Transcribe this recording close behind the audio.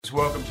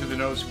Welcome to the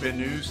No Spin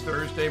News,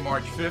 Thursday,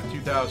 March 5th,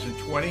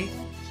 2020.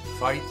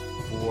 Fight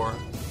for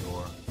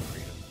your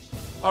freedom.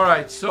 All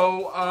right,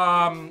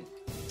 so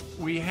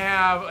we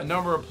have a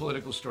number of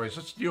political stories.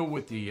 Let's deal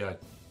with the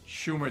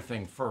Schumer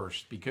thing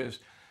first, because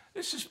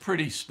this is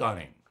pretty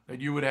stunning that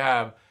you would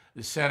have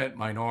the Senate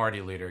Minority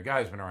Leader, a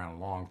guy who's been around a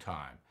long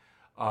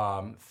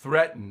time,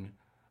 threaten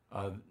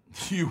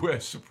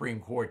U.S. Supreme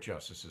Court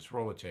justices.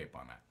 Roll a tape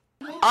on that.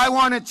 I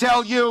want to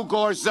tell you,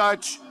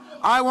 Gorsuch,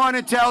 I want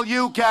to tell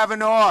you,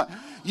 Kavanaugh,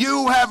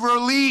 you have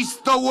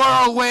released the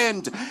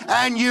whirlwind,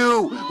 and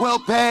you will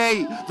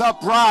pay the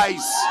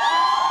price.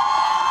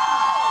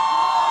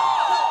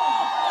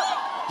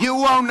 You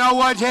won't know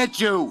what hit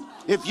you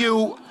if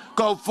you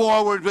go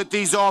forward with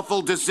these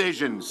awful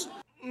decisions.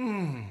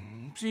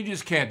 So you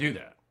just can't do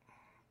that.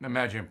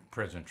 Imagine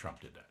President Trump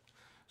did that.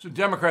 So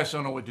Democrats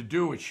don't know what to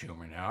do with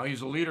Schumer now.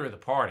 He's the leader of the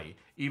party.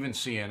 Even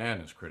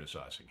CNN is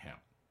criticizing him.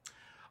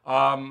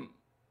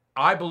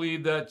 I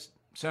believe that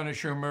Senator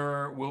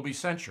Schumer will be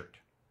censured,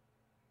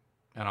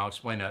 and I'll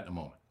explain that in a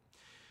moment.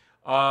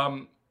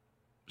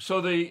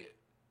 So the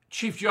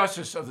Chief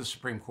Justice of the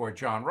Supreme Court,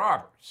 John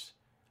Roberts,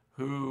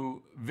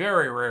 who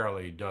very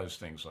rarely does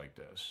things like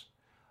this,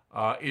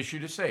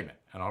 issued a statement,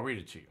 and I'll read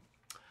it to you.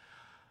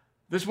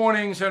 This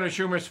morning, Senator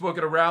Schumer spoke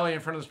at a rally in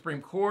front of the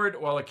Supreme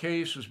Court while a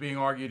case was being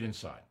argued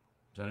inside.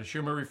 Senator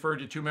Schumer referred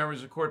to two members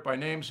of the court by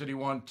name, said he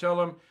wanted to tell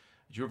them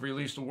that you have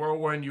released a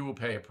whirlwind, you will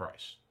pay a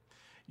price.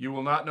 You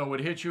will not know what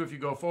hit you if you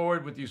go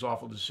forward with these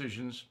awful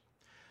decisions.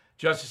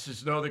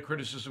 Justices know that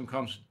criticism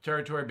comes with the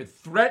territory, but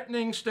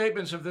threatening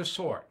statements of this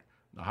sort,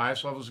 the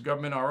highest levels of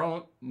government,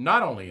 are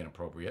not only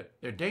inappropriate,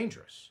 they're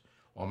dangerous.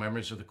 All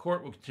members of the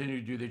court will continue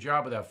to do their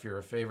job without fear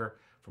of favor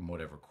from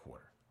whatever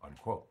quarter,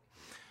 unquote.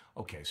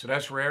 Okay, so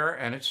that's rare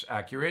and it's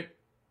accurate.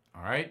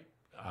 All right,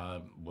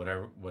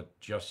 what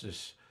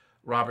Justice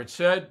Roberts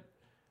said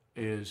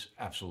is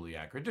absolutely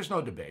accurate. There's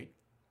no debate.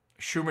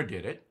 Schumer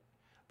did it.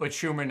 But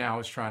Schumer now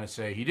is trying to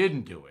say he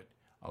didn't do it.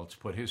 Let's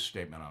put his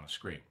statement on the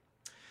screen.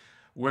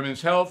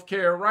 Women's health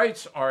care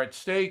rights are at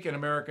stake, and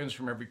Americans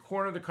from every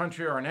corner of the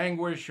country are in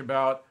anguish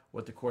about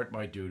what the court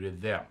might do to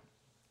them.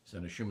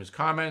 Senator Schumer's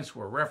comments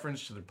were a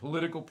reference to the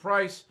political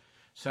price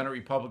Senate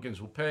Republicans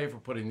will pay for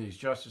putting these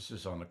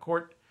justices on the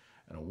court,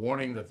 and a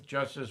warning that the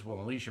justice will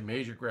unleash a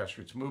major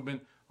grassroots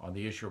movement on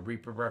the issue of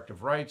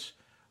reproductive rights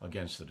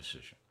against the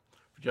decision.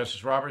 For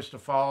Justice Roberts to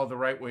follow the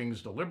right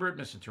wing's deliberate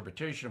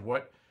misinterpretation of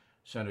what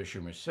Senator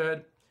Schumer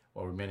said,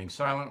 while remaining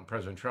silent when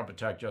President Trump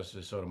attacked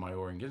Justice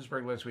Sotomayor and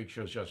Ginsburg last week,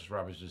 shows Justice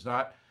Roberts does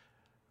not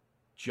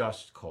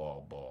just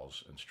call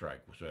balls and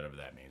strike, whatever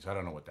that means. I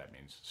don't know what that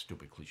means.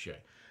 Stupid cliche.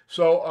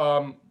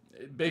 So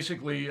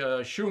basically,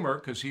 Schumer,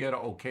 because he had to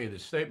okay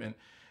this statement,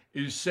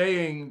 is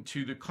saying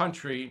to the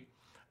country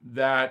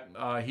that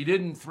he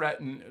didn't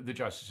threaten the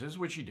justices,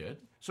 which he did.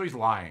 So he's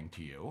lying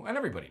to you, and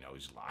everybody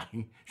knows he's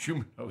lying.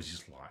 Schumer knows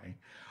he's lying.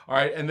 All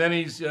right, and then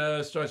he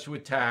starts to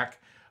attack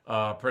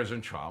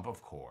President Trump,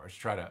 of course,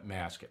 try to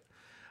mask it.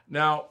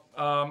 Now,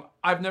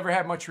 I've never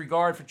had much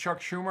regard for Chuck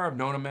Schumer. I've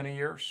known him many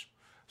years.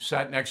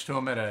 Sat next to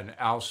him at an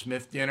Al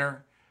Smith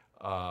dinner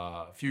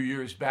a few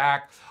years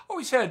back.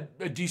 Always had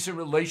a decent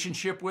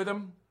relationship with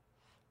him.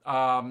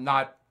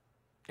 Not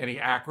any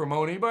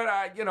acrimony,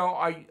 but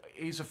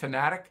he's a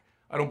fanatic.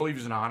 I don't believe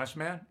he's an honest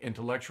man,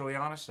 intellectually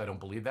honest. I don't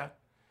believe that.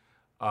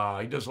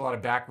 He does a lot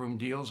of backroom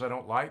deals I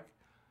don't like.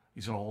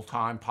 He's an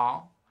old-time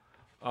pal.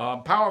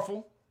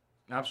 Powerful.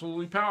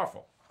 Absolutely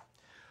powerful.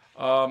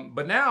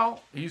 But now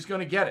he's going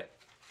to get it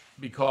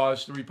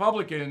because the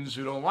Republicans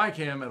who don't like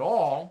him at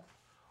all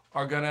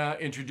are going to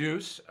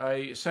introduce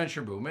a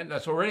censure movement.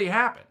 That's already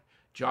happened.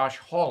 Josh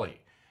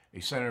Hawley, a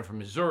senator from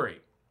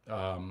Missouri,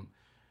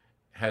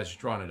 has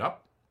drawn it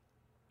up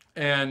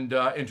and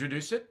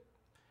introduced it.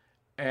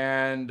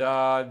 And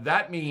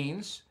that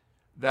means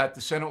that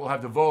the Senate will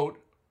have to vote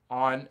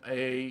on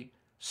a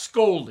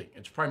scolding.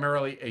 It's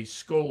primarily a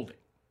scolding.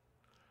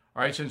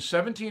 All right, since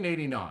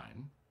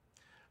 1789,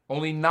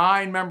 only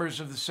 9 members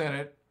of the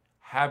Senate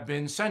have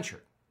been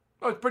censured.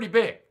 Oh, it's pretty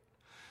big.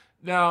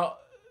 Now,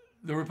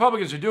 the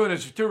Republicans are doing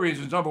this for 2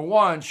 reasons. Number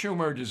one,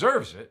 Schumer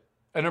deserves it.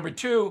 And number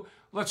 2,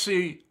 let's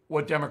see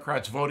what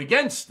Democrats vote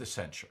against the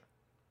censure.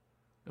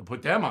 They'll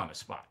put them on the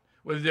spot.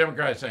 What the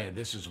Democrats saying,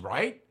 this is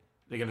right?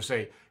 They're going to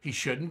say he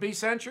shouldn't be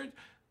censured?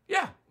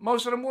 Yeah,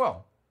 most of them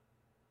will.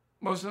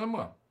 Most of them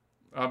will.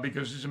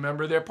 Because he's a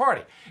member of their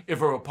party.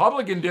 If a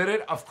Republican did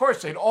it, of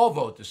course they'd all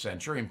vote to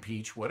censure,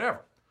 impeach,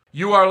 whatever.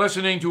 You are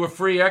listening to a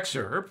free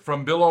excerpt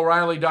from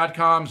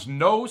BillO'Reilly.com's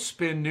No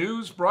Spin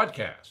News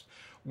broadcast,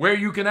 where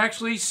you can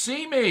actually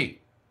see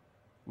me.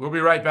 We'll be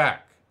right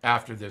back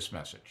after this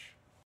message.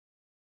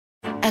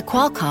 At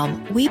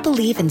Qualcomm, we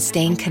believe in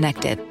staying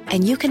connected,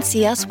 and you can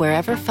see us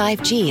wherever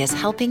 5G is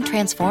helping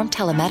transform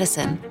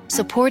telemedicine,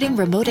 supporting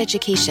remote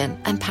education,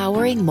 and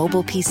powering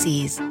mobile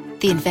PCs.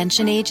 The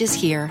invention age is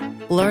here.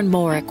 Learn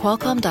more at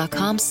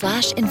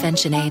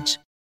qualcomm.com/inventionage.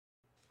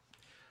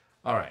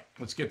 All right,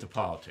 let's get to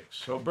politics.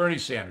 So Bernie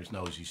Sanders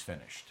knows he's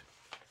finished.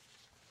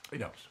 He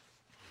knows.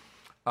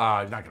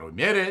 He's not going to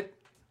admit it.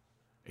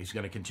 He's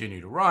going to continue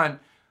to run.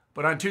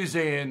 But on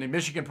Tuesday in the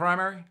Michigan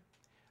primary,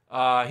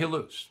 he'll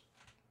lose.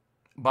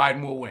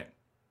 Biden will win.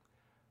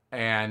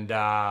 And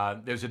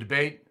there's a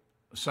debate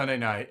Sunday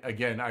night.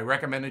 Again, I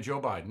recommended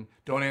Joe Biden.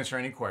 Don't answer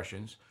any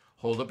questions.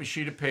 Hold up a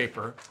sheet of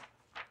paper,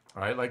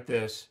 all right, like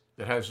this,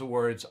 that has the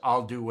words,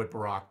 "I'll do what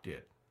Barack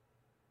did."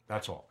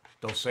 That's all.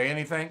 Don't say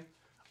anything.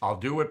 I'll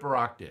do what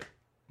Barack did.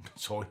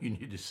 That's all you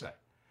need to say.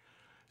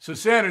 So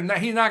Sanders,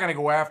 he's not going to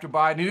go after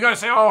Biden. He's going to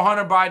say, "Oh,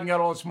 Hunter Biden got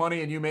all this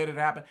money and you made it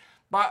happen."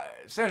 But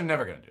Sanders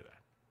never going to do that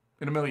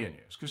in a million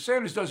years, because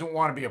Sanders doesn't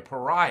want to be a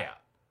pariah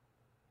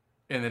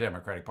in the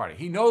Democratic Party.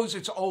 He knows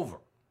it's over.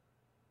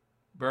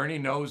 Bernie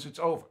knows it's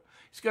over.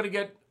 He's going to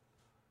get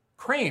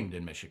creamed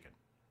in Michigan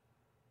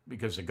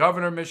because the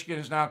governor of Michigan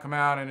has now come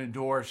out and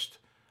endorsed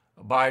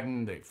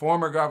Biden. The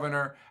former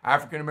governor,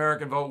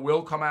 African-American vote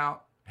will come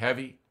out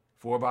heavy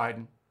for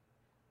Biden.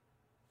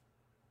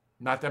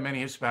 Not that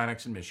many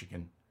Hispanics in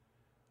Michigan.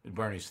 And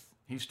Bernie's,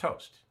 he's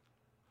toast.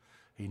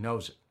 He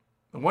knows it.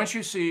 But once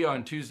you see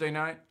on Tuesday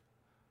night,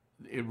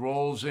 it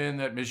rolls in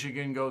that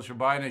Michigan goes for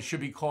Biden, it should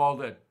be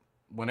called at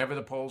whenever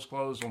the polls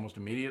close, almost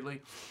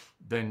immediately,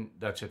 then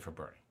that's it for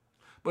Bernie.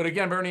 But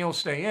again, Bernie will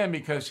stay in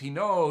because he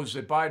knows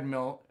that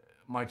Biden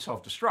might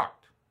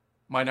self-destruct,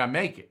 might not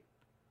make it,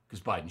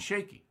 because Biden's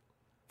shaky,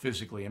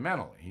 physically and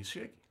mentally. He's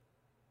shaky.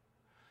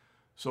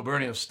 So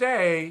Bernie will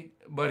stay,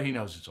 but he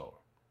knows it's over.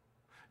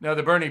 Now,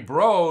 the Bernie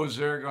bros,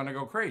 they're going to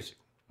go crazy.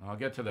 I'll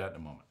get to that in a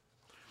moment.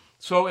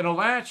 So in a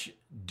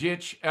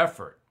last-ditch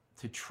effort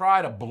to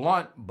try to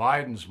blunt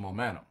Biden's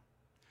momentum,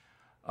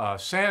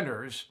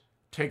 Sanders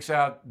takes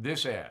out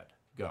this ad.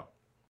 Go.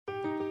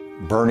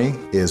 Bernie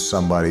is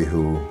somebody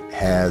who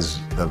has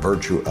the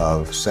virtue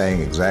of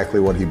saying exactly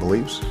what he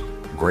believes,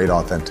 great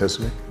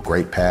authenticity,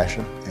 great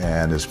passion,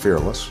 and is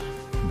fearless.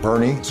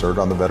 Bernie served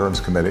on the Veterans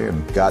Committee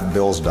and got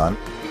bills done.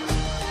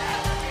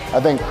 I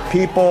think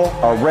people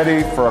are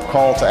ready for a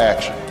call to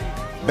action.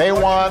 They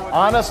want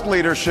honest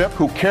leadership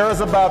who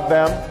cares about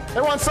them. They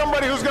want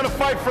somebody who's going to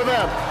fight for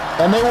them.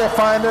 And they will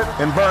find it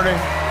in Bernie.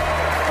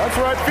 That's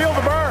right, feel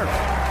the burn.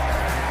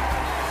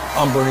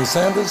 I'm Bernie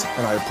Sanders,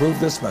 and I approve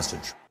this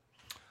message.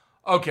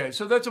 Okay,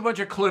 so that's a bunch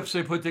of clips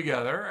they put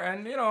together.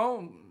 And, you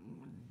know,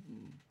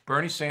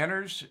 Bernie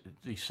Sanders,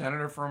 the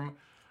senator from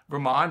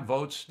Vermont,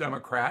 votes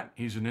Democrat.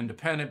 He's an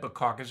independent, but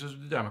caucuses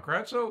with the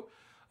Democrats. So,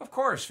 of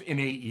course, in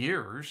 8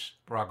 years,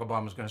 Barack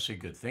Obama's going to say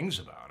good things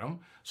about him.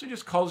 So he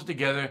just calls it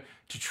together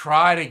to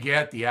try to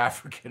get the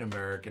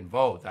African-American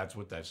vote. That's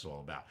what that's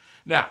all about.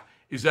 Now,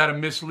 is that a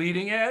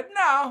misleading ad?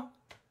 No.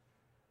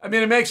 I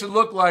mean, it makes it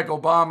look like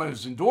Obama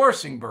is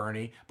endorsing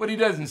Bernie, but he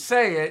doesn't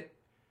say it.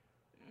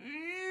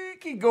 You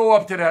can go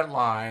up to that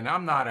line.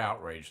 I'm not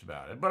outraged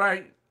about it, but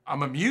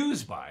I'm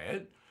amused by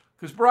it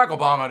because Barack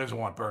Obama doesn't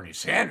want Bernie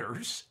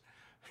Sanders.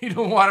 He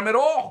don't want him at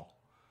all.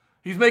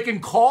 He's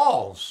making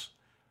calls,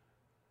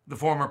 the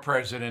former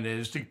president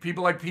is, to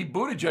people like Pete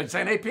Buttigieg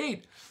saying, "Hey,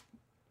 Pete,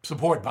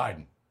 support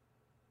Biden."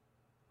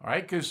 All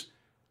right? Because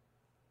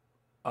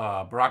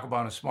Barack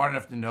Obama is smart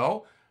enough to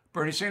know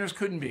Bernie Sanders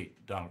couldn't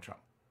beat Donald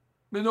Trump.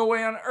 There's no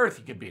way on earth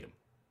he could beat him.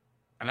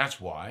 And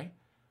that's why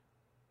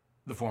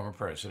the former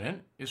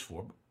president is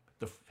for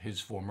his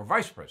former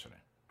vice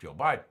president, Joe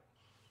Biden.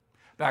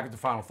 Back at the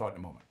final thought in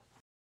a moment.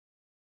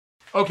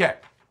 Okay,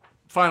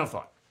 final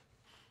thought.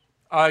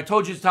 I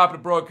told you at the top of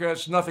the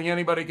broadcast, nothing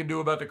anybody can do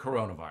about the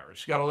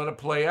coronavirus. You got to let it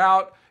play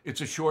out. It's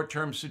a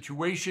short-term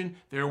situation.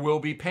 There will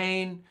be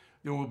pain.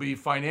 There will be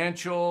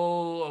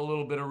financial, a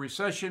little bit of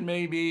recession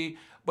maybe,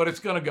 but it's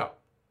going to go.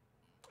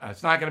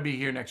 It's not going to be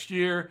here next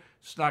year.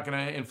 It's not going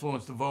to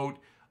influence the vote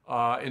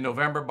in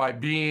November by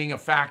being a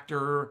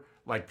factor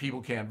like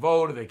people can't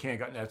vote or they can't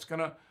go. That's going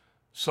to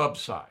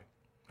subside,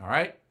 all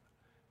right?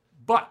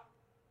 But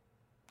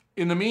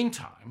in the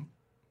meantime,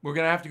 we're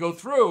going to have to go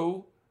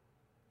through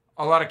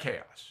a lot of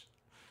chaos.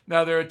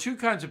 Now, there are two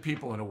kinds of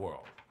people in the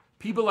world.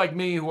 People like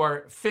me who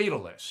are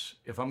fatalists.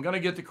 If I'm going to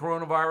get the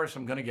coronavirus,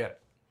 I'm going to get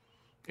it.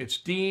 It's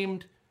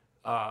deemed,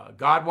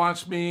 God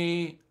wants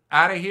me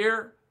out of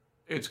here,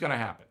 it's going to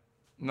happen.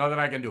 Nothing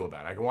I can do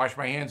about it. I can wash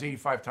my hands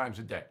 85 times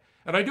a day.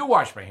 And I do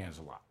wash my hands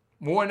a lot,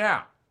 more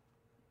now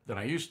than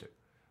I used to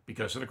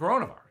because of the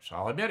coronavirus.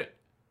 I'll admit it.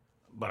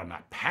 But I'm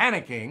not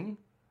panicking.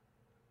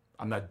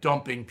 I'm not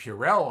dumping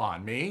Purell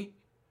on me.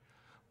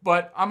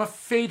 But I'm a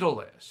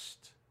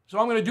fatalist. So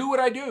I'm going to do what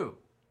I do.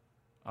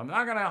 I'm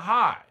not going to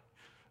hide.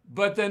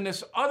 But then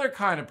this other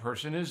kind of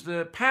person is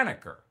the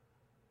panicker.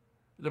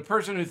 The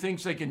person who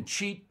thinks they can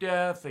cheat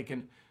death, they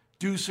can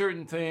do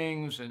certain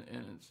things, and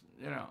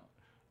you know.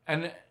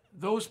 And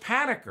those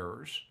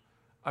panickers,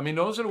 I mean,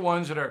 those are the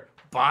ones that are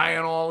buying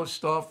all the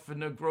stuff in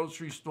the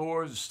grocery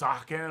stores,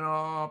 stocking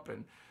up.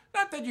 And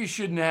not that you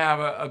shouldn't have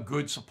a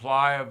good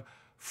supply of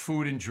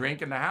food and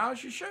drink in the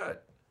house. You should.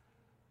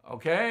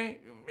 Okay?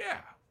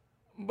 Yeah.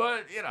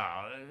 But,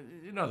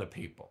 you know the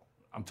people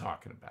I'm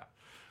talking about.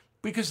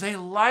 Because they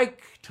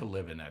like to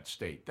live in that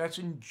state. That's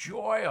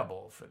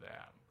enjoyable for them.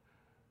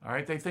 All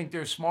right? They think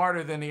they're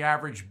smarter than the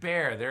average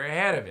bear. They're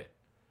ahead of it.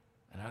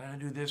 And I'm going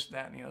to do this,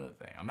 that, and the other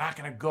thing. I'm not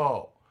going to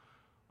go.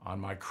 on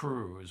my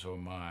cruise or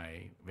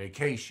my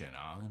vacation,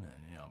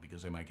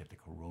 because they might get the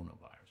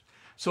coronavirus.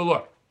 So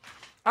look,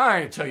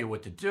 I ain't tell you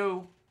what to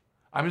do.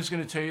 I'm just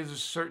going to tell you there's a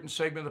certain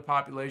segment of the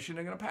population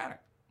that are going to panic.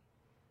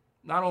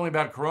 Not only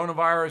about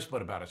coronavirus,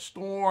 but about a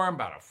storm,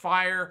 about a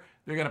fire.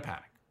 They're going to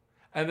panic.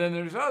 And then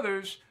there's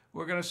others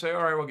who are going to say,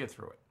 all right, we'll get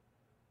through it.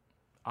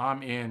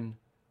 I'm in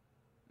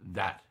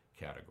that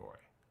category.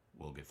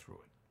 We'll get through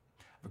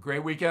it. Have a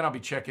great weekend. I'll be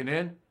checking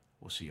in.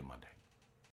 We'll see you Monday.